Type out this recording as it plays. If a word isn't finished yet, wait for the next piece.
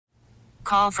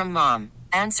call from mom.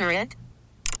 Answer it.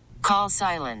 Call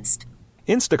silenced.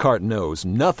 Instacart knows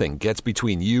nothing gets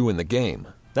between you and the game.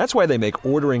 That's why they make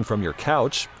ordering from your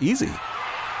couch easy.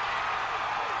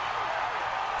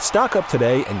 Stock up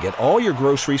today and get all your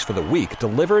groceries for the week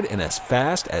delivered in as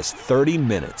fast as 30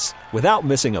 minutes without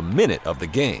missing a minute of the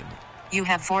game. You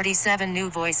have 47 new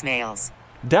voicemails.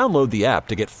 Download the app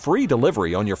to get free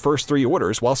delivery on your first 3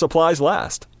 orders while supplies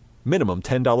last. Minimum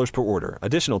 $10 per order.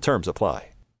 Additional terms apply.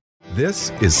 This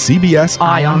is CBS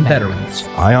Eye on Veterans.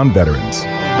 Eye on Veterans.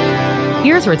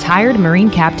 Here's retired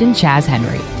Marine Captain Chaz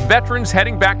Henry. Veterans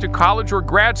heading back to college or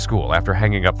grad school after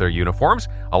hanging up their uniforms.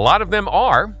 A lot of them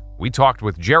are. We talked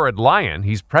with Jared Lyon.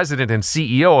 He's president and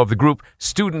CEO of the group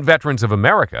Student Veterans of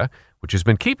America, which has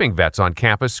been keeping vets on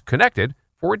campus connected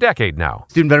for a decade now.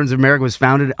 Student Veterans of America was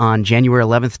founded on January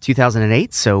 11th,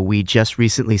 2008, so we just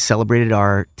recently celebrated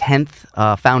our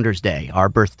 10th Founders Day, our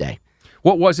birthday.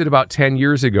 What was it about 10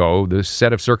 years ago, the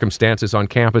set of circumstances on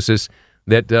campuses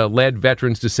that led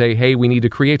veterans to say, hey, we need to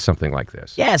create something like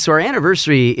this? Yeah, so our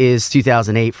anniversary is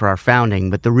 2008 for our founding,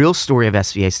 but the real story of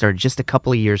SVA started just a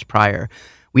couple of years prior.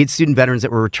 We had student veterans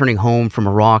that were returning home from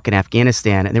Iraq and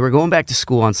Afghanistan, and they were going back to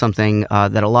school on something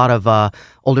that a lot of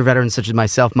older veterans such as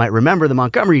myself might remember, the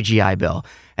Montgomery GI Bill.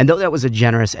 And though that was a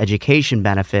generous education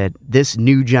benefit, this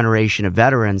new generation of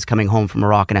veterans coming home from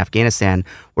Iraq and Afghanistan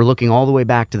were looking all the way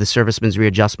back to the Servicemen's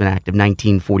Readjustment Act of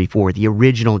 1944, the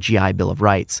original GI Bill of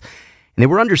Rights. And they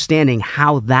were understanding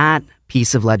how that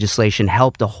piece of legislation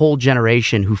helped a whole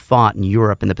generation who fought in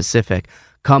Europe and the Pacific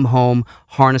come home,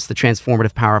 harness the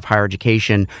transformative power of higher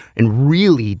education, and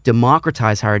really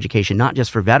democratize higher education, not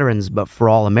just for veterans, but for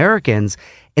all Americans.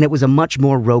 And it was a much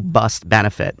more robust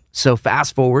benefit. So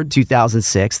fast forward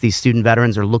 2006, these student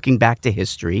veterans are looking back to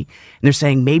history, and they're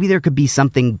saying maybe there could be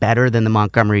something better than the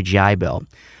Montgomery GI Bill.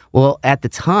 Well, at the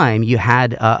time, you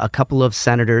had a couple of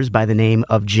senators by the name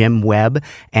of Jim Webb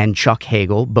and Chuck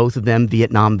Hagel, both of them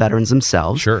Vietnam veterans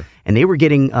themselves. Sure. And they were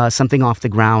getting something off the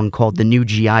ground called the new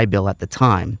GI Bill at the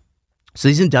time. So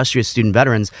these industrious student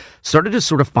veterans started to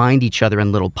sort of find each other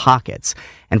in little pockets.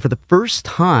 And for the first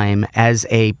time as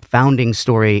a founding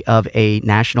story of a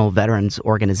national veterans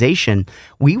organization,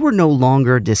 we were no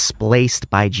longer displaced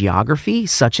by geography,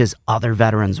 such as other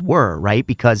veterans were, right?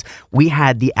 Because we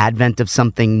had the advent of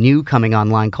something new coming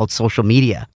online called social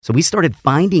media. So we started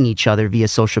finding each other via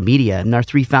social media. And our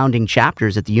 3 founding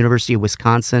chapters at the University of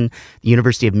Wisconsin, the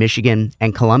University of Michigan,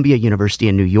 and Columbia University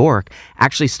in New York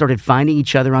actually started finding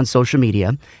each other on social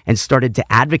media and started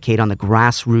to advocate on the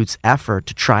grassroots effort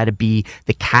to try to be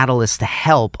the catalyst to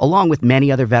help, along with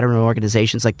many other veteran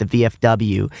organizations like the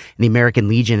VFW and the American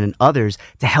Legion and others,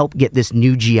 to help get this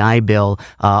new GI Bill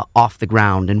off the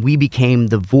ground. And we became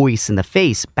the voice and the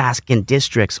face back in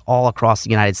districts all across the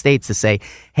United States to say,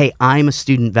 hey, I'm a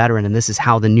student veteran, and this is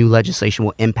how the new legislation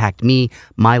will impact me,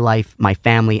 my life, my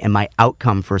family, and my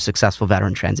outcome for a successful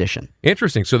veteran transition.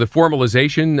 Interesting. So the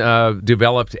formalization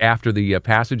developed after the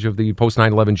passage of the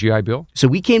post-9/11 GI Bill? So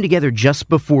we came together just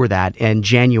before that in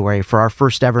January for our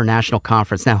first ever national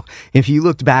conference. Now, if you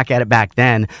looked back at it back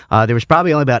then, there was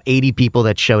probably only about 80 people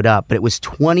that showed up, but it was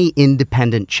 20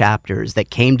 independent chapters that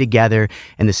came together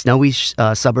in the snowy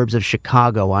suburbs of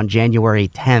Chicago on January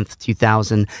 10th,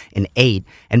 2008.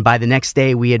 And by the next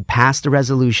day, we had passed a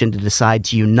resolution to decide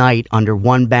to unite under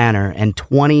one banner, and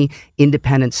 20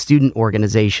 independent student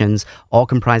organizations, all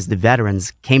comprised of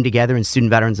veterans, came together, and Student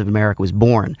Veterans of America was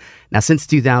born. Now, since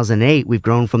 2008, we've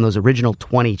grown from those original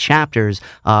 20 chapters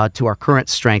to our current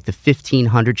strength of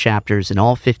 1,500 chapters in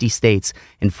all 50 states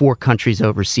and 4 countries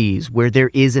overseas. Where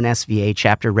there is an SVA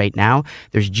chapter right now,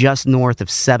 there's just north of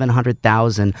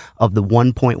 700,000 of the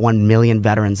 1.1 million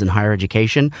veterans in higher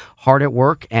education, hard at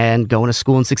work and going to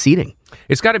school and succeeding.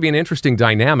 It's got to be an interesting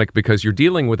dynamic because you're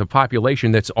dealing with a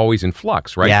population that's always in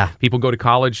flux, right? Yeah. People go to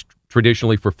college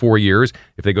traditionally for 4 years.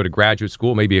 If they go to graduate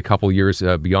school, maybe a couple years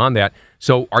beyond that.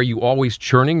 So are you always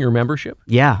churning your membership?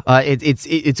 Yeah,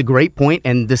 it's a great point,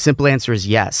 and the simple answer is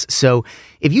yes. So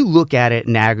if you look at it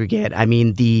in aggregate, I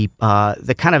mean, the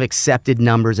kind of accepted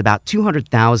numbers, about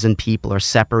 200,000 people are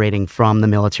separating from the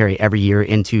military every year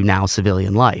into now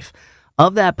civilian life.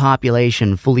 Of that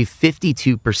population, fully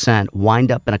 52%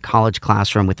 wind up in a college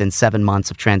classroom within 7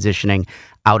 months of transitioning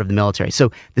out of the military.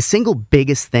 So the single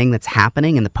biggest thing that's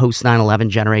happening in the post 9/11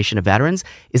 generation of veterans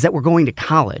is that we're going to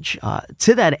college.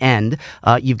 To that end,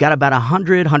 you've got about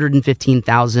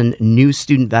 115,000 new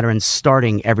student veterans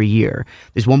starting every year.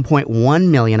 There's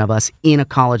 1.1 million of us in a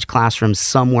college classroom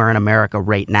somewhere in America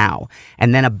right now.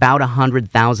 And then about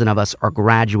 100,000 of us are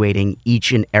graduating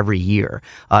each and every year.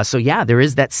 So yeah, there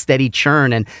is that steady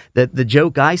churn. And the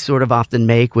joke I sort of often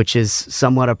make, which is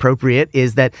somewhat appropriate,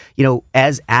 is that,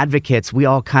 as advocates, we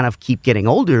all kind of keep getting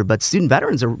older, but student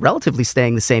veterans are relatively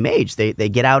staying the same age. They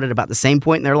get out at about the same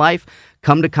point in their life,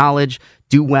 come to college,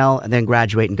 do well, and then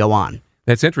graduate and go on.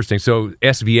 That's interesting. So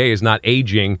SVA is not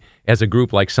aging as a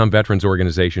group like some veterans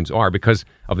organizations are because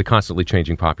of the constantly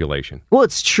changing population. Well,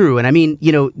 it's true. And I mean,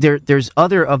 there's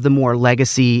other of the more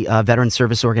legacy veteran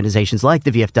service organizations like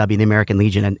the VFW, the American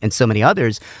Legion, and so many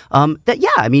others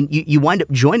you wind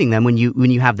up joining them when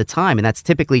you have the time. And that's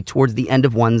typically towards the end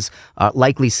of one's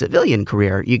likely civilian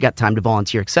career. You got time to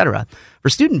volunteer, et cetera. For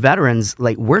student veterans,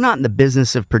 we're not in the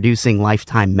business of producing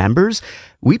lifetime members.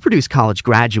 We produce college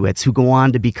graduates who go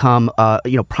on to become,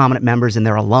 prominent members in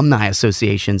their alumni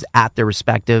associations at their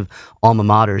respective alma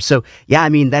maters. So, yeah, I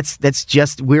mean, that's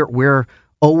just, we're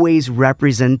always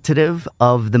representative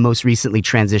of the most recently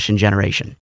transitioned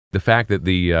generation. The fact that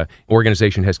the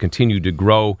organization has continued to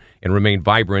grow and remain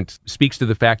vibrant speaks to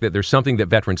the fact that there's something that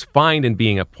veterans find in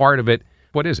being a part of it.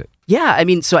 What is it? Yeah, I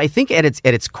mean, so I think at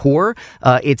its core,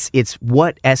 it's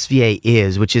what SVA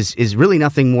is, which is really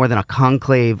nothing more than a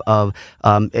conclave of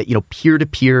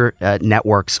peer-to-peer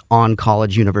networks on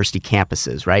college university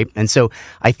campuses, right? And so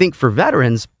I think for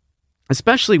veterans,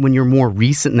 especially when you're more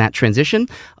recent in that transition,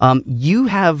 you've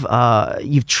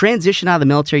transitioned out of the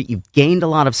military, you've gained a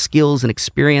lot of skills and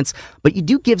experience, but you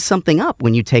do give something up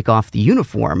when you take off the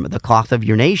uniform, the cloth of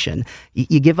your nation.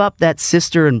 You give up that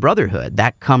sister and brotherhood,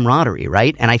 that camaraderie,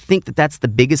 right? And I think that that's the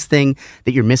biggest thing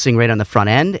that you're missing right on the front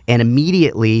end. And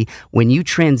immediately when you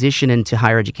transition into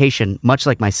higher education, much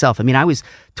like myself, I mean, I was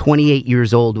 28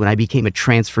 years old when I became a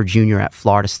transfer junior at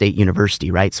Florida State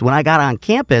University, right? So when I got on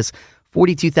campus,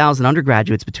 42,000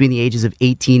 undergraduates between the ages of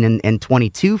 18 and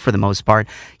 22 for the most part,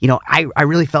 I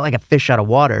really felt like a fish out of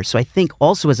water. So I think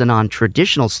also as a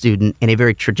non-traditional student in a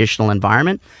very traditional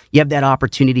environment, you have that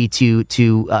opportunity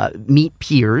to meet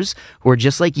peers who are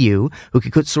just like you, who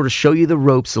could sort of show you the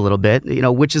ropes a little bit,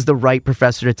 which is the right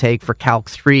professor to take for Calc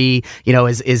 3,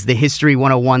 is the History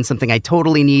 101 something I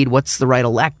totally need, what's the right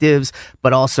electives,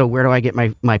 but also where do I get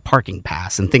my parking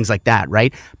pass and things like that,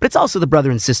 right? But it's also the brother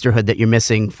and sisterhood that you're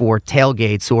missing for tailgates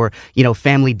or,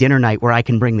 family dinner night where I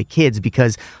can bring the kids,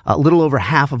 because a little over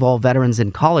half of all veterans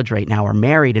in college right now are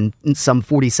married, and some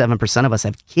 47% of us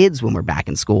have kids when we're back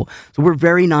in school. So we're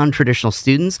very non-traditional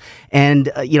students.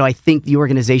 And, I think the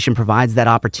organization provides that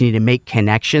opportunity to make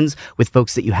connections with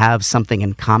folks that you have something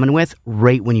in common with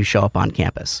right when you show up on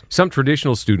campus. Some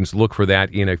traditional students look for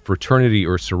that in a fraternity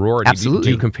or sorority. Absolutely. Do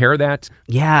you compare that?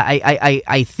 Yeah,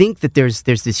 I think that there's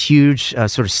this huge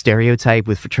sort of stereotype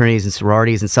with fraternities and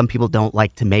sororities, and some people don't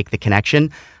like to make the connection.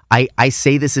 I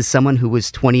say this as someone who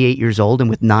was 28 years old and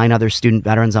with 9 other student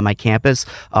veterans on my campus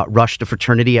rushed a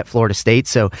fraternity at Florida State.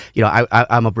 So,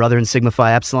 I'm a brother in Sigma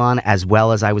Phi Epsilon, as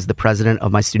well as I was the president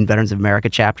of my Student Veterans of America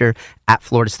chapter at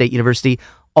Florida State University.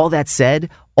 All that said,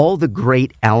 all the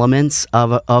great elements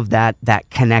of that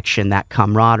connection, that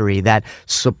camaraderie, that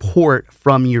support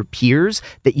from your peers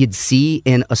that you'd see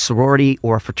in a sorority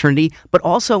or a fraternity, but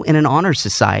also in an honor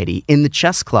society, in the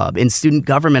chess club, in student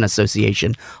government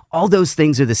association. All those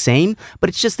things are the same, but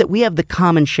it's just that we have the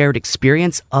common shared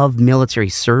experience of military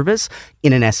service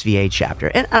in an SVA chapter.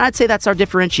 And I'd say that's our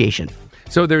differentiation.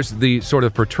 So there's the sort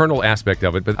of fraternal aspect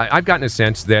of it, but I've gotten a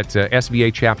sense that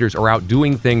SVA chapters are out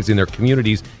doing things in their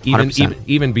communities,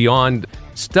 even beyond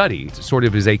study, sort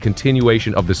of as a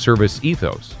continuation of the service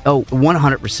ethos. Oh,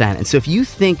 100%. And so if you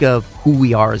think of who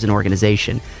we are as an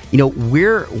organization,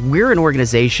 we're an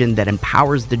organization that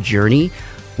empowers the journey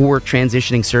for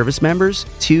transitioning service members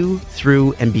to,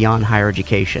 through, and beyond higher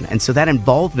education. And so that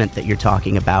involvement that you're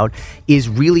talking about is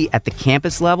really at the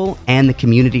campus level and the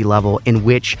community level, in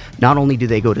which not only do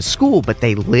they go to school, but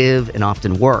they live and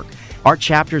often work. Our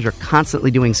chapters are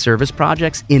constantly doing service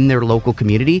projects in their local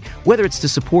community, whether it's to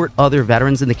support other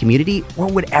veterans in the community or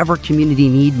whatever community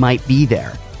need might be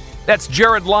there. That's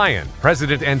Jared Lyon,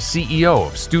 President and CEO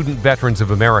of Student Veterans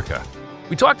of America.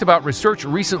 We talked about research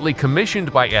recently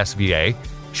commissioned by SVA,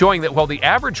 showing that while the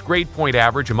average grade point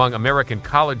average among American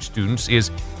college students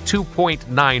is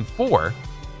 2.94,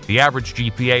 the average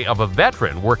GPA of a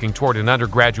veteran working toward an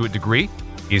undergraduate degree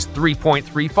is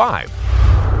 3.35.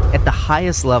 At the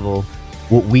highest level,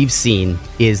 what we've seen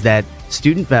is that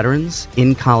student veterans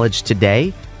in college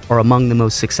today are among the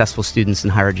most successful students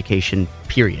in higher education,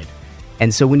 period.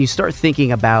 And so when you start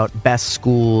thinking about best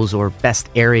schools or best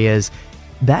areas,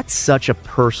 that's such a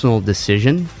personal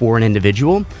decision for an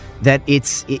individual that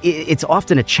it's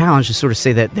often a challenge to sort of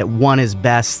say that one is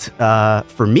best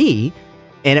for me,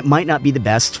 and it might not be the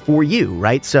best for you,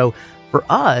 right? So for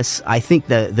us, I think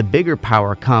the bigger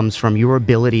power comes from your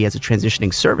ability as a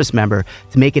transitioning service member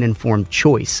to make an informed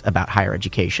choice about higher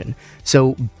education.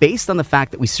 So based on the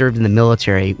fact that we served in the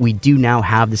military, we do now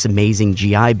have this amazing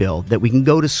GI Bill that we can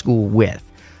go to school with.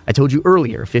 I told you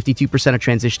earlier, 52% of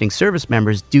transitioning service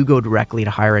members do go directly to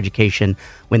higher education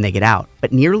when they get out,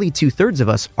 but nearly 2/3 of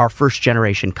us are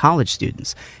first-generation college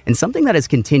students. And something that is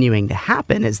continuing to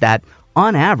happen is that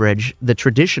on average, the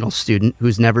traditional student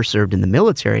who's never served in the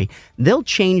military, they'll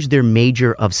change their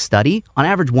major of study on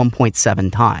average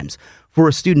 1.7 times. For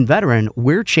a student veteran,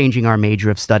 we're changing our major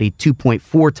of study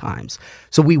 2.4 times.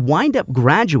 So we wind up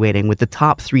graduating with the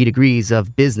top 3 degrees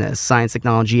of business, science,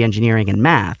 technology, engineering, and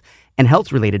math, and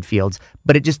health-related fields,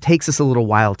 but it just takes us a little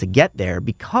while to get there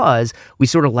because we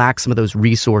sort of lack some of those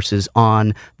resources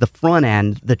on the front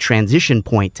end, the transition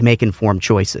point to make informed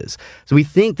choices. So we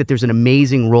think that there's an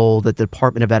amazing role that the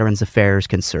Department of Veterans Affairs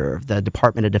can serve, the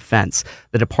Department of Defense,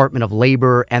 the Department of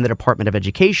Labor, and the Department of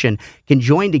Education can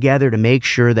join together to make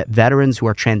sure that veterans who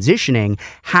are transitioning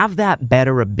have that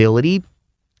better ability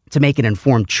to make an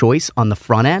informed choice on the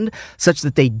front end such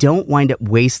that they don't wind up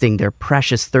wasting their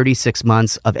precious 36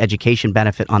 months of education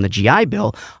benefit on the GI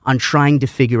Bill on trying to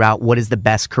figure out what is the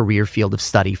best career field of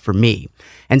study for me.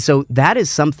 And so that is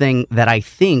something that I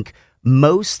think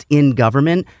most in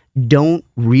government don't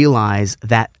realize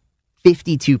that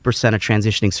 52% of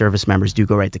transitioning service members do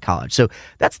go right to college. So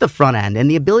that's the front end. And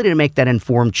the ability to make that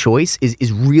informed choice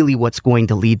is really what's going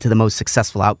to lead to the most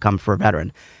successful outcome for a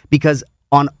veteran. Because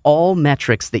on all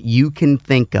metrics that you can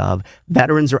think of,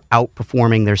 veterans are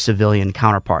outperforming their civilian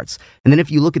counterparts. And then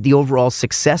if you look at the overall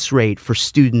success rate for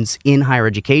students in higher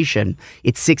education,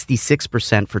 it's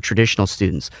 66% for traditional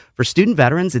students. For student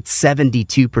veterans, it's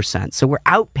 72%. So we're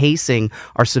outpacing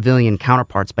our civilian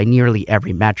counterparts by nearly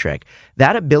every metric.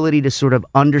 That ability to sort of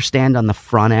understand on the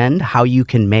front end how you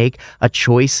can make a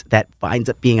choice that winds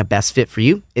up being a best fit for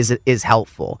you is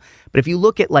helpful. But if you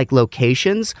look at like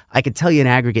locations, I could tell you in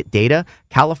aggregate data,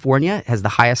 California has the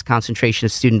highest concentration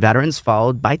of student veterans,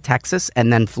 followed by Texas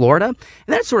and then Florida. And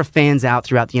then it sort of fans out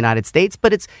throughout the United States,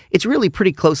 but it's really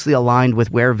pretty closely aligned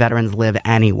with where veterans live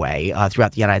anyway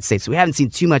throughout the United States. So we haven't seen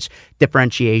too much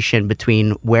differentiation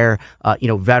between where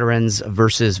veterans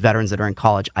versus veterans that are in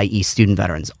college, i.e. student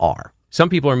veterans, are. Some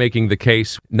people are making the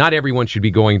case not everyone should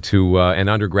be going to an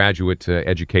undergraduate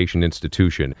education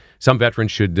institution. Some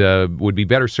veterans would be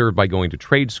better served by going to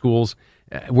trade schools.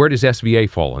 Where does SVA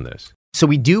fall on this? So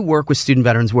we do work with student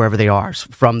veterans wherever they are,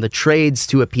 from the trades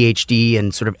to a PhD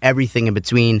and sort of everything in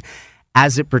between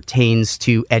as it pertains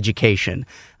to education.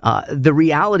 The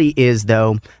reality is,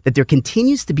 though, that there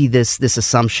continues to be this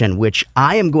assumption, which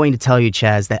I am going to tell you,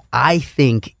 Chaz, that I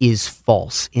think is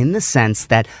false in the sense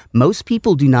that most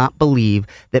people do not believe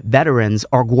that veterans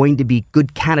are going to be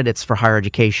good candidates for higher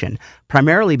education,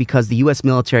 primarily because the U.S.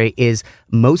 military is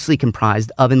mostly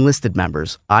comprised of enlisted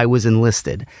members. I was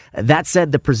enlisted. That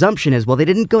said, the presumption is, well, they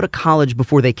didn't go to college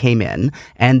before they came in,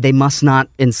 and they must not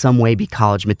in some way be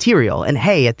college material. And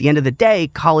hey, at the end of the day,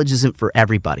 college isn't for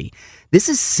everybody. This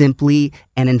is simply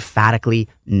and emphatically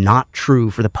not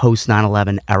true for the post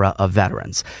 9/11 era of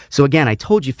veterans. So again, I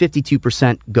told you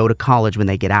 52% go to college when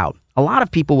they get out. A lot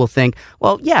of people will think,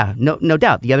 well, yeah, no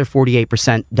doubt. The other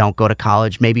 48% don't go to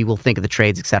college. Maybe we'll think of the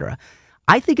trades, etc.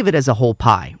 I think of it as a whole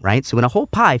pie, right? So in a whole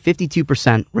pie,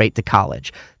 52% rate to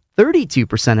college.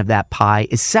 32% of that pie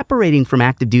is separating from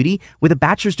active duty with a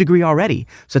bachelor's degree already.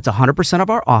 So it's 100% of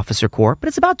our officer corps, but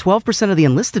it's about 12% of the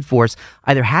enlisted force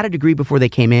either had a degree before they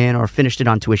came in or finished it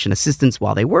on tuition assistance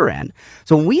while they were in.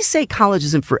 So when we say college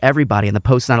isn't for everybody in the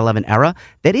post 9/11 era,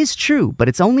 that is true, but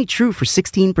it's only true for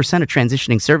 16% of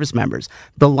transitioning service members.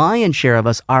 The lion's share of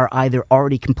us are either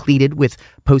already completed with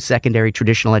post-secondary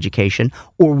traditional education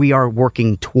or we are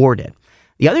working toward it.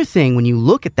 The other thing, when you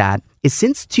look at that, is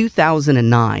since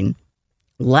 2009,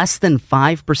 less than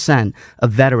 5%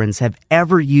 of veterans have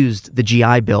ever used the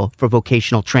GI Bill for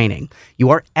vocational training.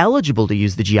 You are eligible to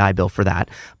use the GI Bill for that,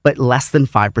 but less than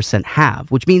 5%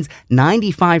 have, which means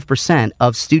 95%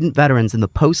 of student veterans in the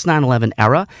post 9/11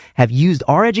 era have used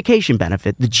our education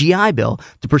benefit, the GI Bill,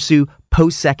 to pursue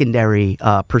post-secondary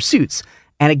pursuits.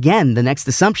 And again, the next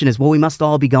assumption is, well, we must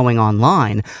all be going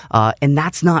online. And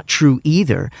that's not true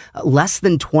either. Less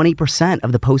than 20%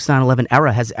 of the post 9/11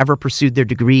 era has ever pursued their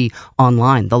degree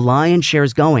online. The lion's share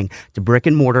is going to brick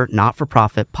and mortar,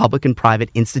 not-for-profit, public and private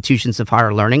institutions of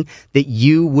higher learning that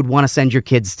you would want to send your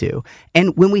kids to.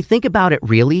 And when we think about it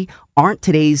really, aren't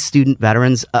today's student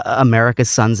veterans America's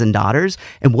sons and daughters?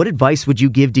 And what advice would you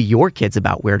give to your kids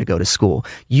about where to go to school?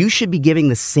 You should be giving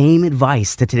the same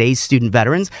advice to today's student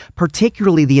veterans,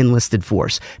 particularly the enlisted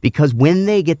force, because when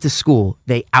they get to school,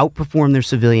 they outperform their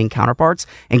civilian counterparts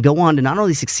and go on to not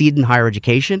only succeed in higher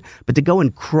education, but to go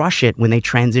and crush it when they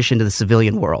transition to the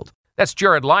civilian world. That's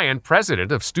Jared Lyon,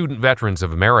 president of Student Veterans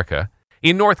of America.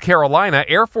 In North Carolina,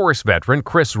 Air Force veteran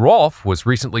Chris Rolfe was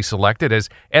recently selected as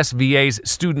SVA's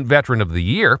Student Veteran of the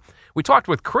Year. We talked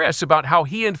with Chris about how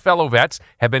he and fellow vets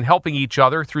have been helping each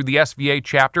other through the SVA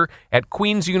chapter at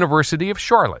Queen's University of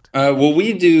Charlotte. Well,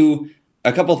 we do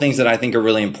a couple things that I think are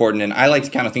really important, and I like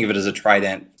to kind of think of it as a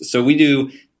trident. So we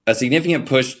do a significant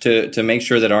push to make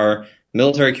sure that our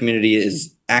military community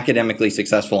is academically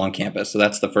successful on campus. So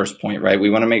that's the first point, right? We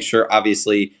want to make sure,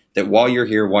 obviously, that while you're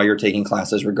here, while you're taking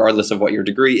classes, regardless of what your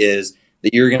degree is,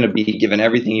 that you're going to be given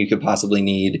everything you could possibly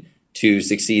need to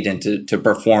succeed and to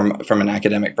perform from an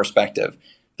academic perspective.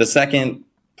 The second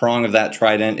prong of that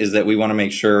trident is that we want to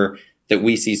make sure that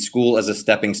we see school as a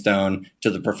stepping stone to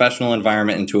the professional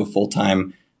environment and to a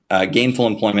full-time gainful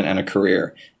employment and a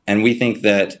career. And we think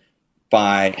that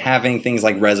by having things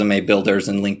like resume builders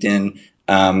and LinkedIn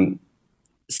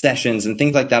sessions and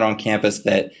things like that on campus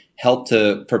that help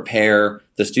to prepare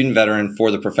the student veteran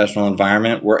for the professional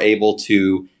environment, we're able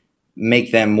to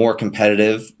make them more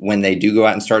competitive when they do go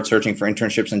out and start searching for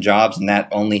internships and jobs. And that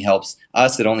only helps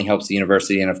us. It only helps the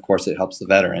university. And of course, it helps the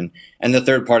veteran. And the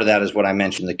third part of that is what I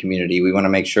mentioned, the community. We want to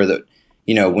make sure that,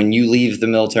 you know, when you leave the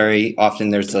military, often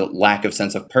there's a lack of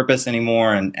sense of purpose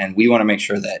anymore. And we want to make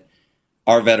sure that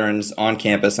our veterans on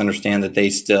campus understand that they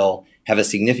still have a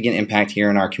significant impact here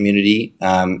in our community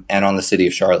and on the city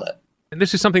of Charlotte. And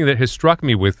this is something that has struck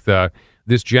me with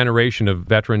this generation of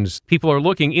veterans. People are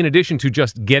looking, in addition to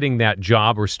just getting that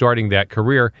job or starting that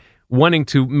career, wanting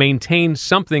to maintain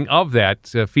something of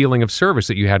that feeling of service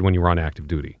that you had when you were on active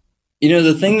duty. You know,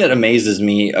 the thing that amazes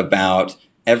me about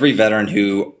every veteran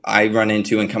who I run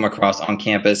into and come across on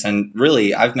campus, and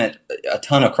really I've met a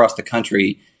ton across the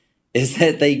country, is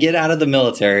that they get out of the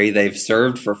military, they've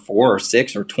served for 4 or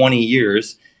 6 or 20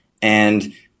 years,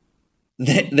 and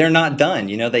they're not done.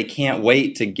 You know, they can't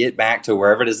wait to get back to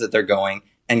wherever it is that they're going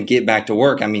and get back to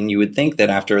work. I mean, you would think that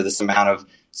after this amount of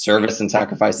service and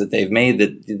sacrifice that they've made,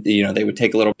 that, you know, they would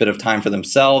take a little bit of time for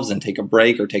themselves and take a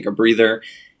break or take a breather.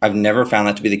 I've never found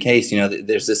that to be the case. You know,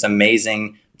 there's this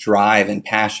amazing drive and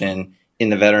passion in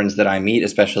the veterans that I meet,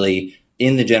 especially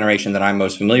in the generation that I'm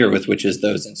most familiar with, which is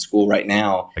those in school right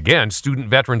now. Again, Student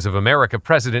Veterans of America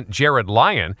President Jared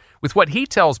Lyon with what he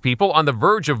tells people on the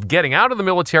verge of getting out of the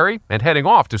military and heading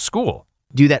off to school.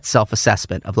 Do that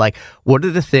self-assessment of like, what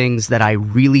are the things that I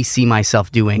really see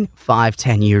myself doing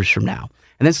 5-10 years from now?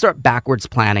 And then start backwards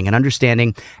planning and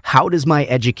understanding, how does my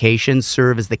education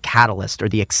serve as the catalyst or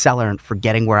the accelerant for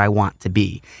getting where I want to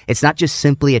be? It's not just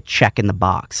simply a check in the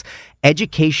box.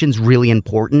 Education's really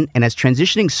important. And as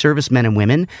transitioning servicemen and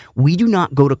women, we do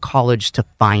not go to college to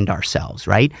find ourselves,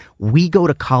 right? We go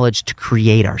to college to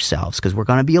create ourselves, because we're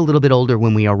going to be a little bit older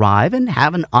when we arrive and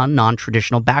have an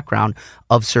non-traditional background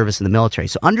of service in the military.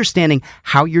 So understanding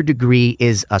how your degree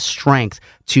is a strength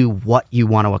to what you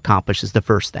want to accomplish is the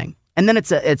first thing. And then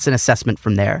it's an assessment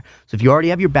from there. So if you already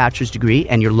have your bachelor's degree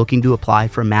and you're looking to apply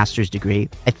for a master's degree,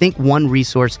 I think one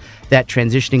resource that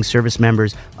transitioning service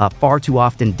members far too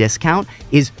often discount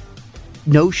is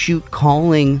no-shoot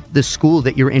calling the school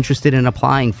that you're interested in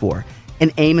applying for,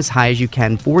 and aim as high as you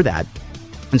can for that,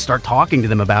 and start talking to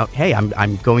them about, hey,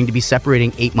 I'm going to be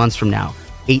separating 8 months from now,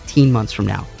 18 months from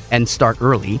now, and start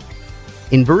early.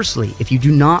 Inversely, if you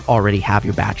do not already have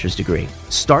your bachelor's degree,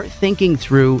 start thinking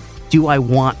through, do I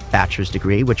want bachelor's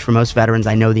degree? Which for most veterans,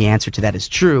 I know the answer to that is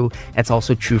true. That's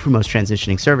also true for most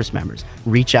transitioning service members.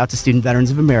 Reach out to Student Veterans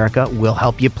of America. We'll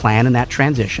help you plan in that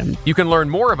transition. You can learn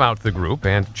more about the group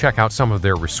and check out some of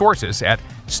their resources at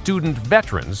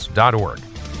studentveterans.org.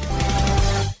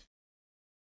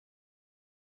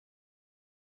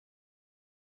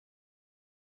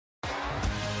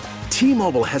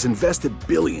 T-Mobile has invested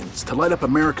billions to light up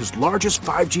America's largest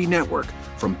 5G network,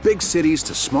 from big cities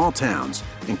to small towns,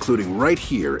 including right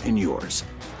here in yours.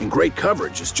 And great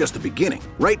coverage is just the beginning.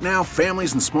 Right now,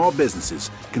 families and small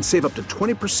businesses can save up to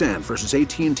 20% versus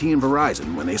AT&T and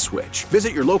Verizon when they switch.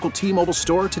 Visit your local T-Mobile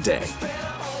store today.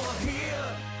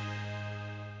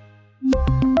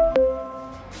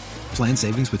 Plan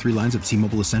savings with 3 lines of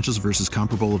T-Mobile Essentials versus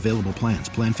comparable available plans.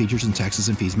 Plan features and taxes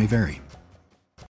and fees may vary.